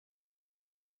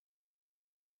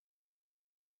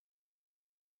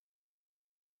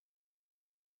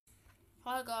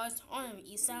Hi guys, I am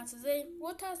Isa. Today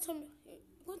we're going to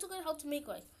learn how to make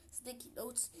like sticky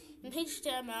notes in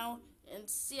HTML and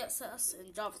CSS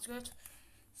and JavaScript.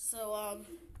 So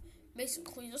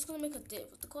basically just gonna make a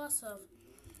div with the class of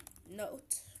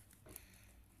note.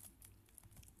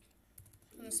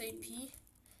 I'm gonna say p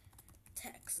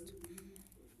text.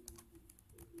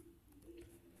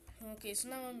 Okay, so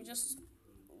now let me just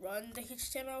run the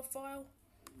HTML file.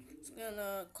 It's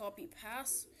gonna copy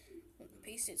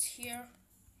paste it here.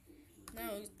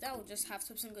 Now that will just have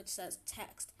something that says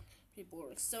text. Pretty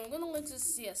boring. So I'm gonna link to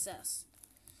CSS.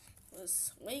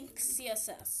 Let's link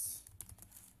CSS.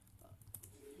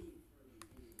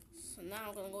 So now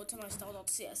I'm gonna go to my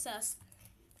style.css.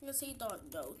 I'm gonna say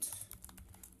 .note.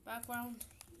 Background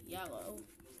yellow.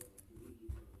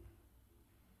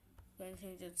 I'm gonna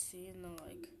change it to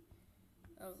like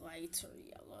a lighter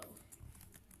yellow.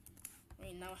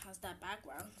 Right now it has that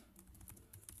background.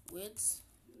 Width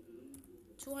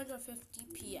 250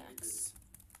 px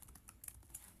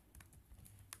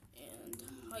and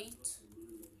height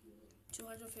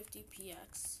 250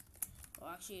 px. Well,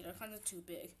 actually they're kind of too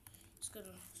big. Just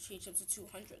gonna change them to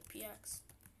 200 px.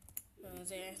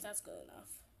 There, that's good enough.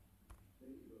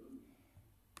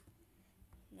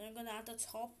 Then I'm gonna add the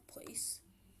top place.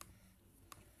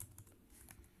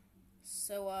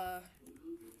 So I'll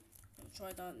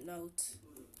try that note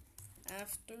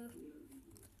after.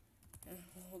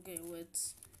 Okay,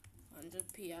 with 100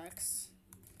 px.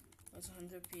 What's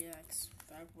 100 px?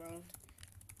 Background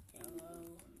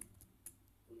yellow.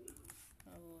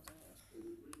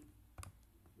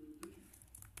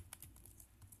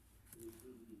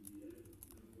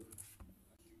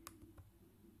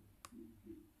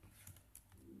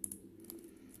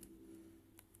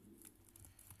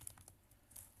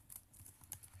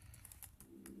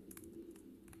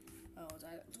 Oh,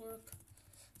 that didn't work.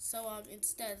 So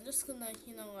instead, I'm just gonna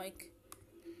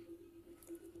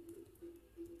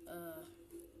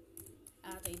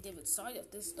add a div inside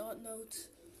of this .note,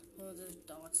 or the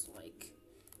dots like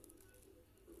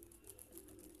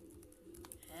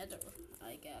header,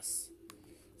 I guess.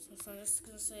 So I'm just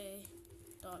gonna say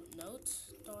 .note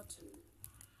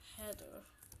 .header.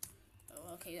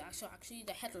 Oh, okay, actually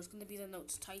the header is gonna be the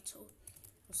note's title.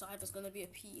 Inside is gonna be a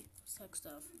p text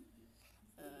of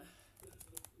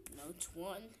note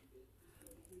 1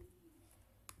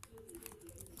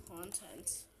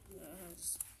 content.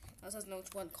 That says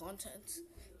note 1 content.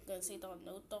 I'm gonna say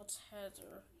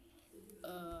 .note.header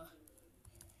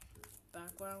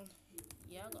background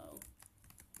yellow.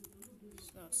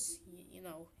 So it's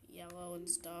yellow and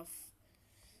stuff.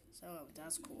 So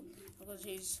that's cool. I'm gonna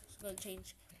change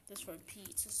this from P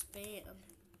to span.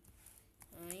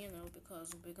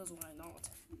 Because why not?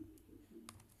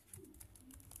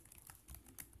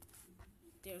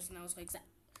 There's now it's like that.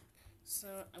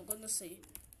 So I'm gonna say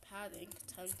padding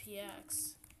 10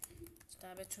 px. Is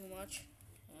that a bit too much?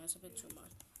 Yeah, it's a bit too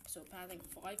much. So padding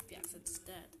 5 px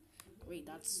instead. Great,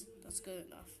 that's good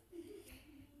enough.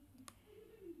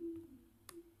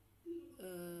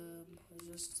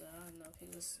 Just I don't know,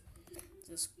 pick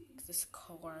this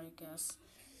color, I guess.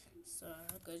 So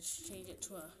I'm gonna change it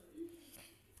to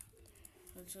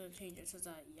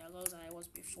that yellow that I was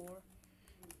before.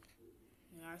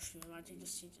 Actually, I might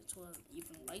just change it to an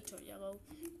even lighter yellow.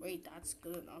 Great, that's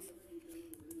good enough.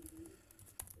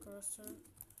 Cursor,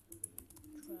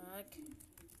 drag.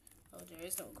 Oh, there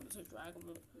is no cursor, drag.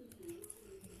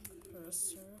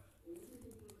 Cursor,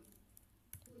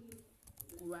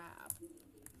 grab.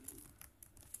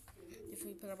 If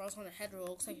we put our mouse on the header, it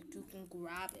looks like you can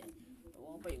grab it.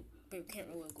 But you can't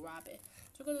really grab it.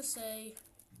 So we're gonna say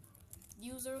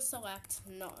user select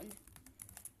none.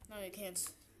 Now you can't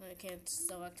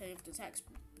select any of the text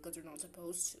because you're not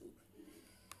supposed to.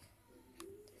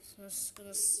 So I'm just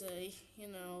gonna say,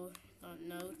 note,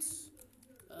 note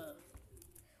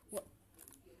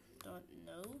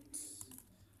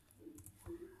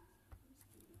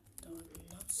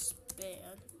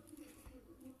span.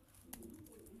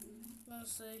 I'm gonna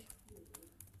say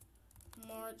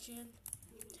margin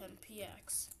 10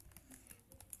 px.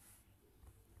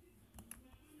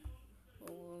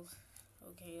 Oh,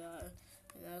 okay,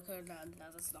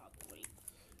 that's not great.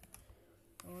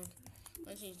 I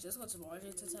change this one to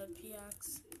margin to 10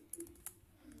 px.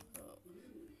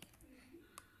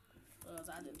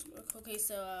 That didn't work. Okay,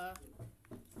 so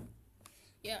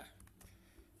yeah,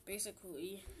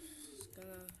 basically, just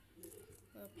gonna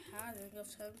padding of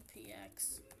 10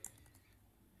 px.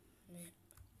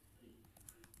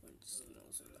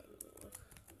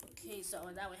 Okay, so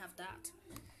now we have that.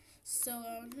 So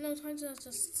now time to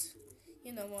just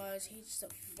change the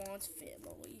font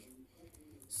family.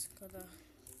 Just gonna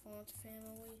font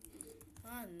family.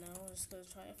 I don't know, I'm just gonna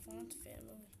try a font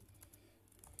family.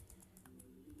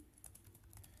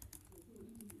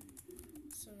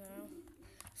 So now,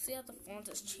 see how the font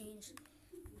has changed.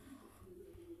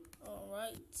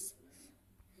 Alright.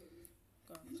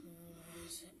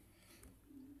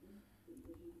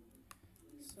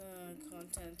 So,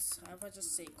 content. I would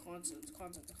just say content,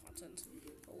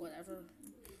 or whatever.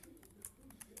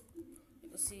 You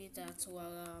can see that,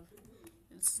 well,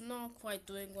 it's not quite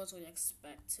doing what we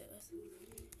expected.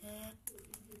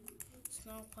 It's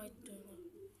not quite doing what.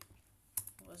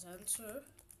 Press enter.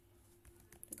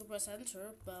 You can press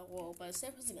enter, but instead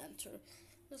of pressing enter,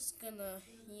 just gonna,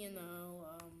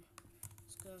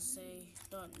 just gonna say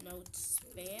 .note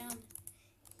span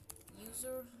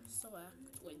user select.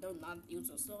 Wait, no, not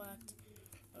user select.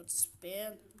 Note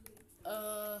span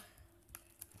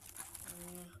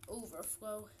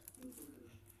overflow.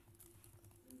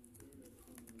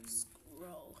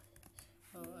 Scroll.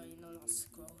 Not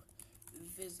scroll.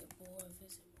 Visible.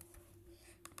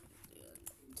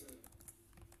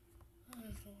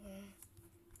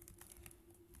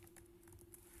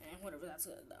 And whatever, that's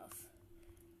good enough.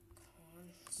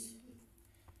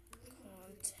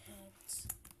 Content. It's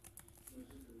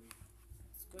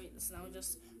great. So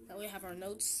now we have our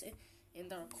notes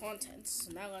and our contents.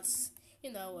 So now let's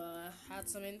add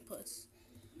some inputs.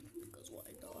 Because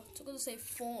why not? So I'm gonna say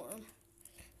form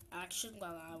action.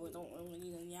 Well, we don't really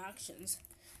need any actions.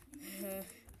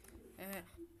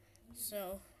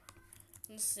 So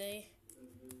let's say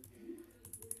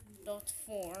dot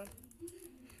form.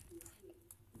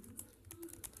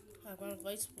 Background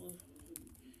light blue.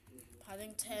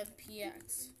 Padding 10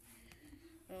 px.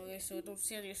 Okay, so we don't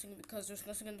see anything because there's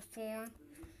nothing in the form.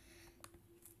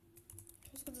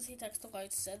 I'm just gonna say text to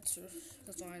light sensor,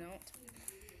 because why not?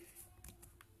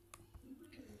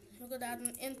 We're gonna add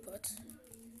an input.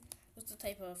 What's the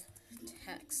type of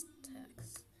text?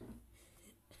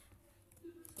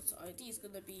 So ID is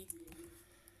gonna be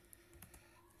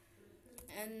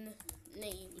n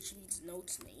name, which means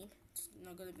notes name. It's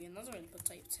not gonna be another input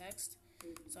type text.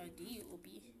 So ID will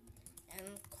be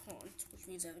n cont, which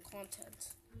means n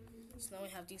content. So now we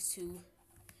have these two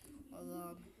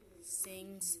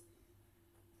things.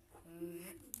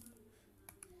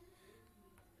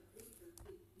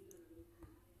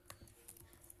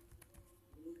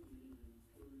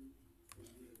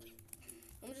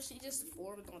 Let me just see this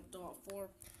form dot form.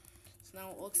 So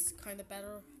now it looks kind of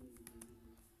better.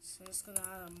 So I'm just gonna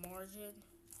add a margin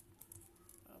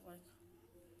of like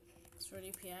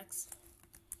 30px.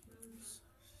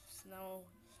 So now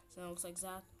it looks like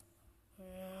that. So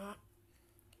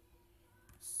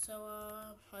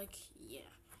yeah.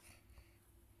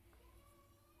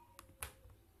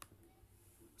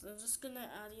 So I'm just gonna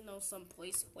add some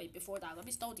place. Wait, before that, let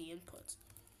me start the input.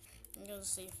 I'm gonna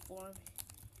say form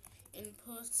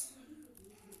input.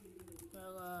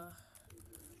 Well,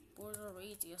 border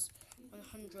radius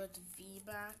 100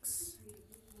 VMAX.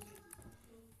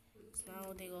 So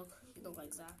now they look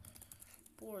like that.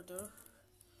 Border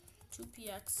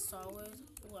 2px solid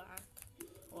black.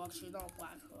 Well, actually not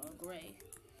black, gray.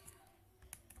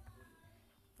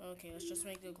 Okay, let's just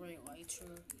make the gray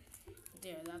lighter.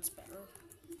 There, that's better.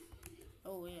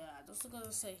 Oh yeah, this is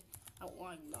gonna say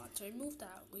outline not to remove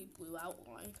that blue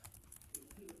outline.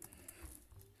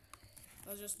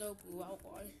 There's just no blue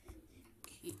outline.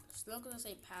 It's not gonna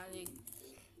say padding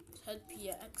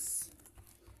 10px.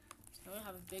 So now we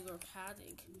have a bigger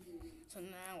padding. So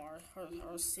now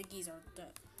our siggies are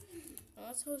done. Now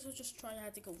let's also just try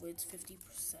adding a width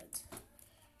 50%.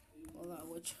 Well,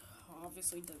 which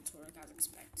obviously didn't work as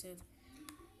expected.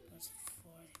 That's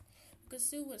 40. You can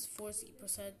see it's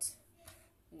 40%,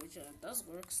 which does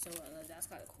work. So that's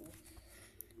kind of cool.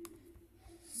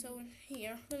 So in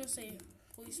here, I'm gonna say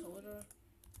placeholder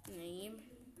name.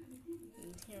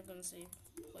 And here I'm gonna say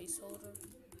placeholder.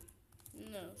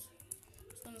 No,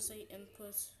 it's gonna say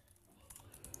input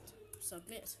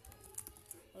submit.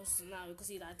 So now you can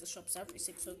see that this shops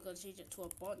everything, so I'm gonna change it to a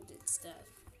button instead.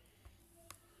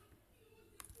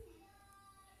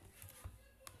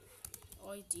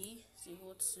 ID is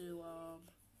equal to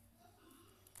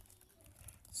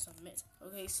submit.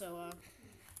 Okay, so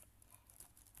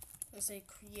let's say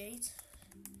create.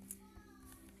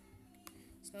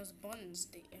 So there's buttons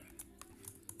there.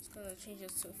 It's gonna change it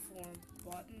to form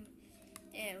button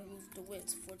and remove the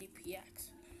width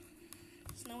 40px.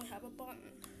 So now we have a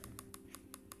button,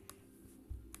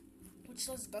 which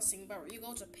does nothing but you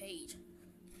go to page.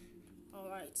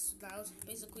 Alright, so now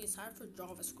basically it's time for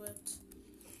JavaScript.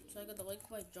 So I got the link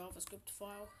to my JavaScript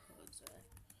file.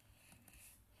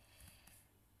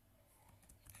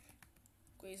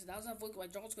 Great. Okay, so that was a link my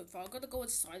JavaScript file. I'm gonna go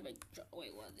inside my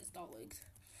wait, what? It's not linked.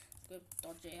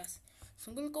 Script.js.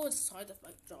 So I'm gonna go inside of my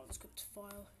JavaScript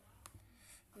file.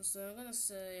 And so I'm gonna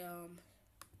say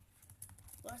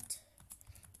what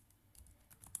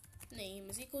name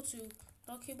is equal to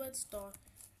documents dot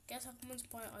get elements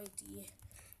by ID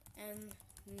and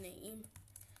name.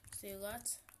 Say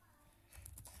let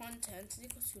content is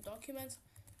equal to documents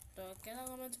dot get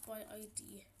elements by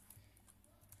ID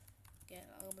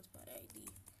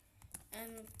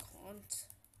and cont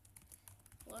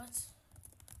let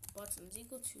button is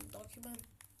equal to document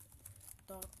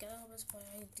dot get elements by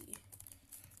ID.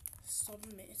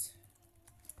 Submit.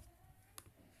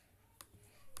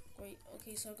 Great.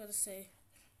 Okay, so I'm gonna say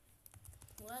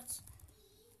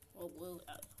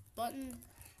button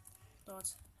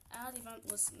dot add event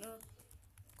listener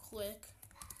click.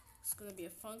 It's gonna be a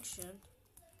function.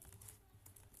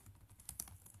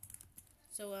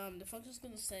 So the function is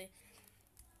gonna say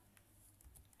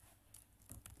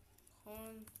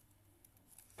con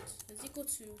is equal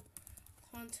to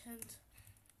content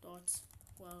dot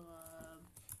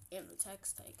in the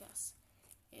text, I guess,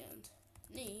 and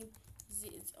name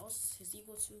is also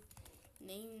equal to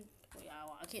name. Wait,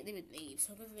 I can't name it name,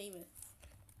 so I'm gonna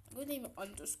name it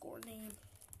underscore name.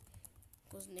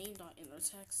 Goes name dot inner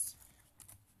text.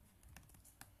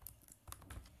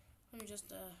 Let me just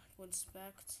go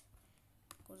inspect.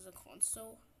 Go to the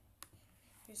console.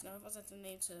 Here's now if I set the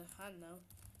name to I don't know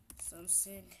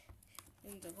something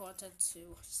in the content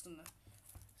to just gonna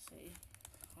say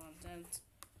content.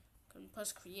 Can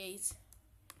press create.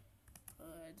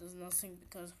 It does nothing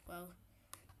because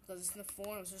it's in the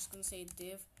form. So just gonna say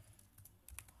div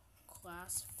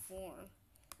class form.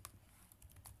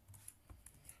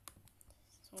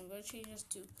 So I'm gonna change this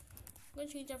to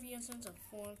every instance of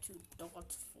form to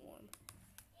dot form.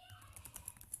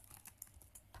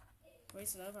 Right,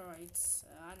 so now if I write,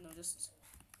 I don't know,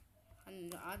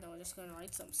 I'm just gonna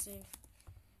write something.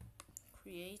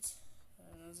 Create,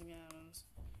 nothing happens.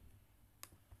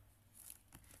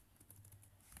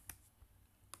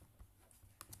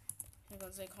 I'm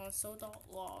gonna say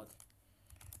console.log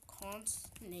cont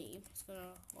name. It's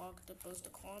gonna log both the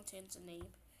content and name.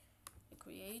 I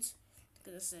create. I'm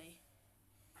gonna say,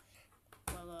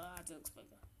 I have to explain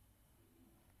that.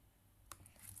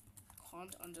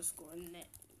 Cont underscore name.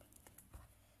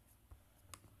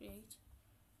 Create.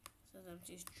 Says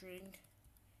empty string.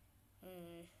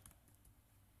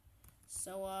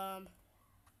 So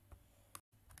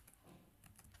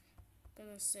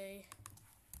gonna say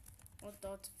what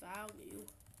dot value.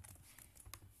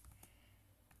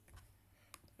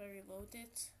 If I reload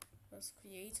it, let's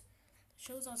create. It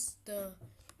shows us the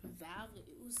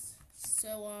values.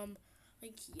 So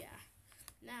yeah.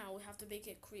 Now we have to make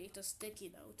it create a sticky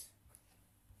note.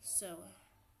 So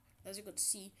as you could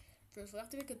see, first we have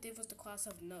to make a div with the class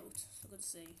of note. So let's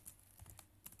say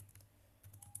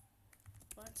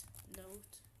what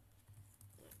note.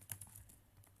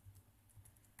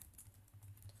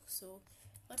 So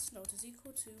let's note is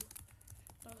equal to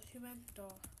document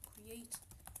dot create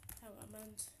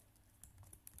element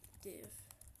div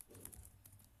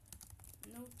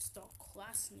notes dot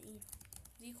class name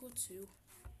is equal to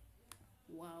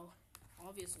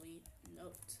obviously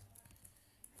note.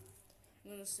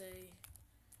 I'm gonna say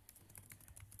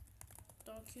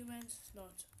document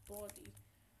dot body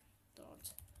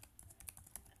dot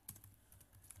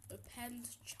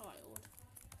append child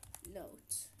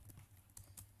note.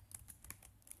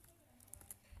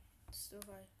 So if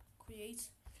I create,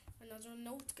 another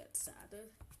note gets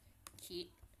added.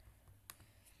 Key.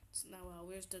 So now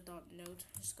where's the dot note?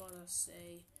 Just gotta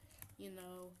say,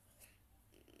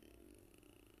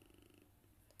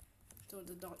 to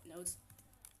the dot note.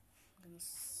 I'm gonna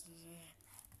say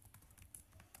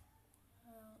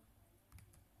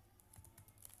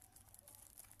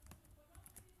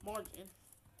margin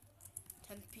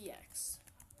 10px.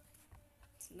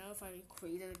 So now if I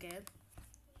create it again,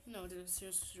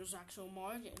 there's actual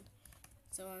margin.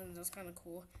 So that's kind of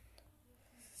cool.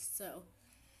 So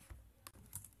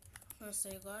let's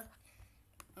say that.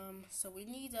 So we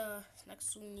need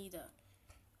next we need a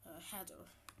header.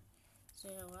 So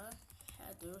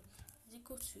header is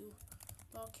equal to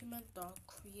document dot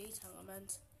create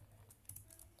element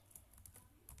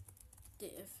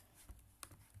div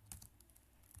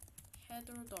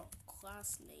header dot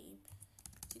class name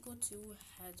is equal to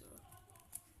header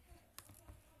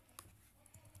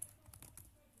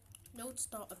notes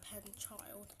dot append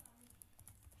child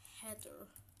header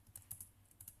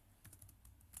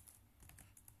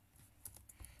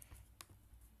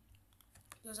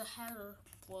there's a header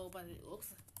below, but it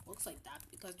looks like that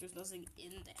because there's nothing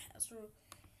in the header.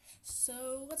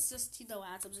 So let's just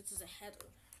add something to the header.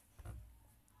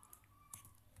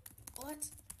 Let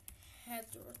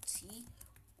header t,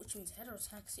 which means header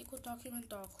text equal document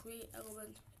dot create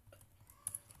element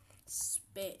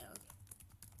span.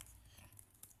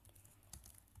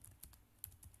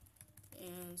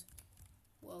 And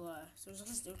well, so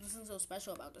there's nothing so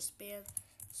special about the span.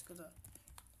 Just gonna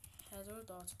header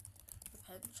dot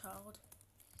append child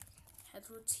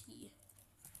header t.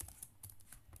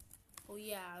 Oh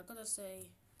yeah, I'm gonna say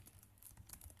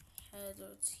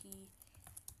header t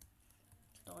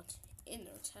dot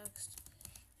inner text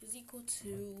is equal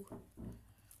to,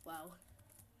 well,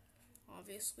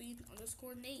 obviously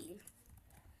underscore name.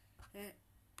 And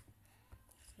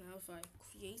now if I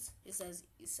create, it says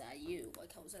you,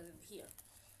 like how it says in here.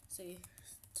 Say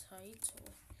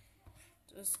title,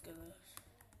 just gonna,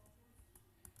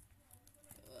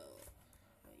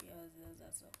 yeah,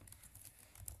 that's up.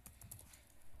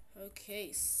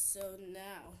 Okay, so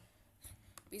now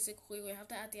basically we have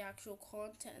to add the actual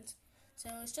content. So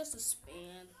it's just a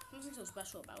span, nothing so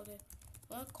special about it.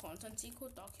 Let content equal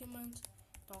document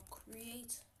dot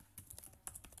create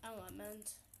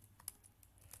element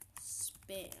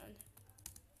span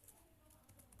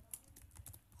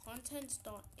content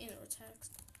dot inner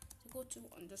text equal to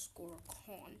underscore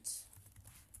cont.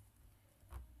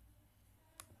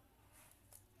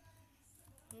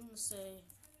 I'm gonna say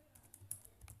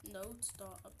notes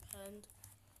dot append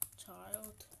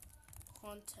child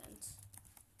content.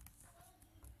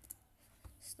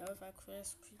 So now if I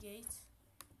press create,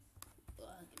 give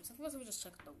me something. Let me just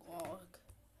check the log.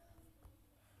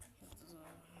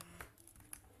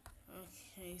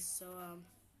 Okay, so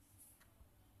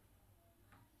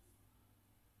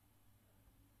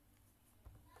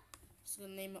so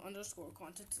gonna name it underscore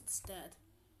content instead.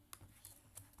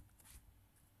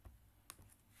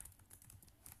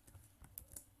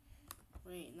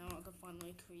 Wait, now I can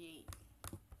finally create.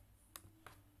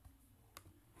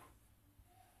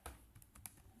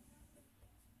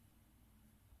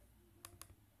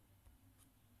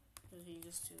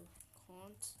 Just to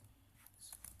cont,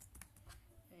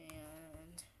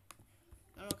 and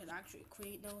now I can actually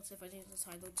create notes if I change the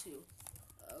title to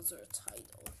other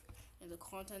title and the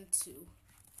content to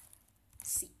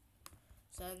C.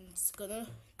 So then it's gonna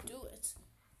do it.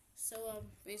 So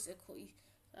basically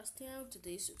that's the end of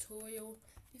today's tutorial.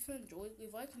 If you enjoyed,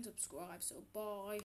 leave a like and subscribe. So bye.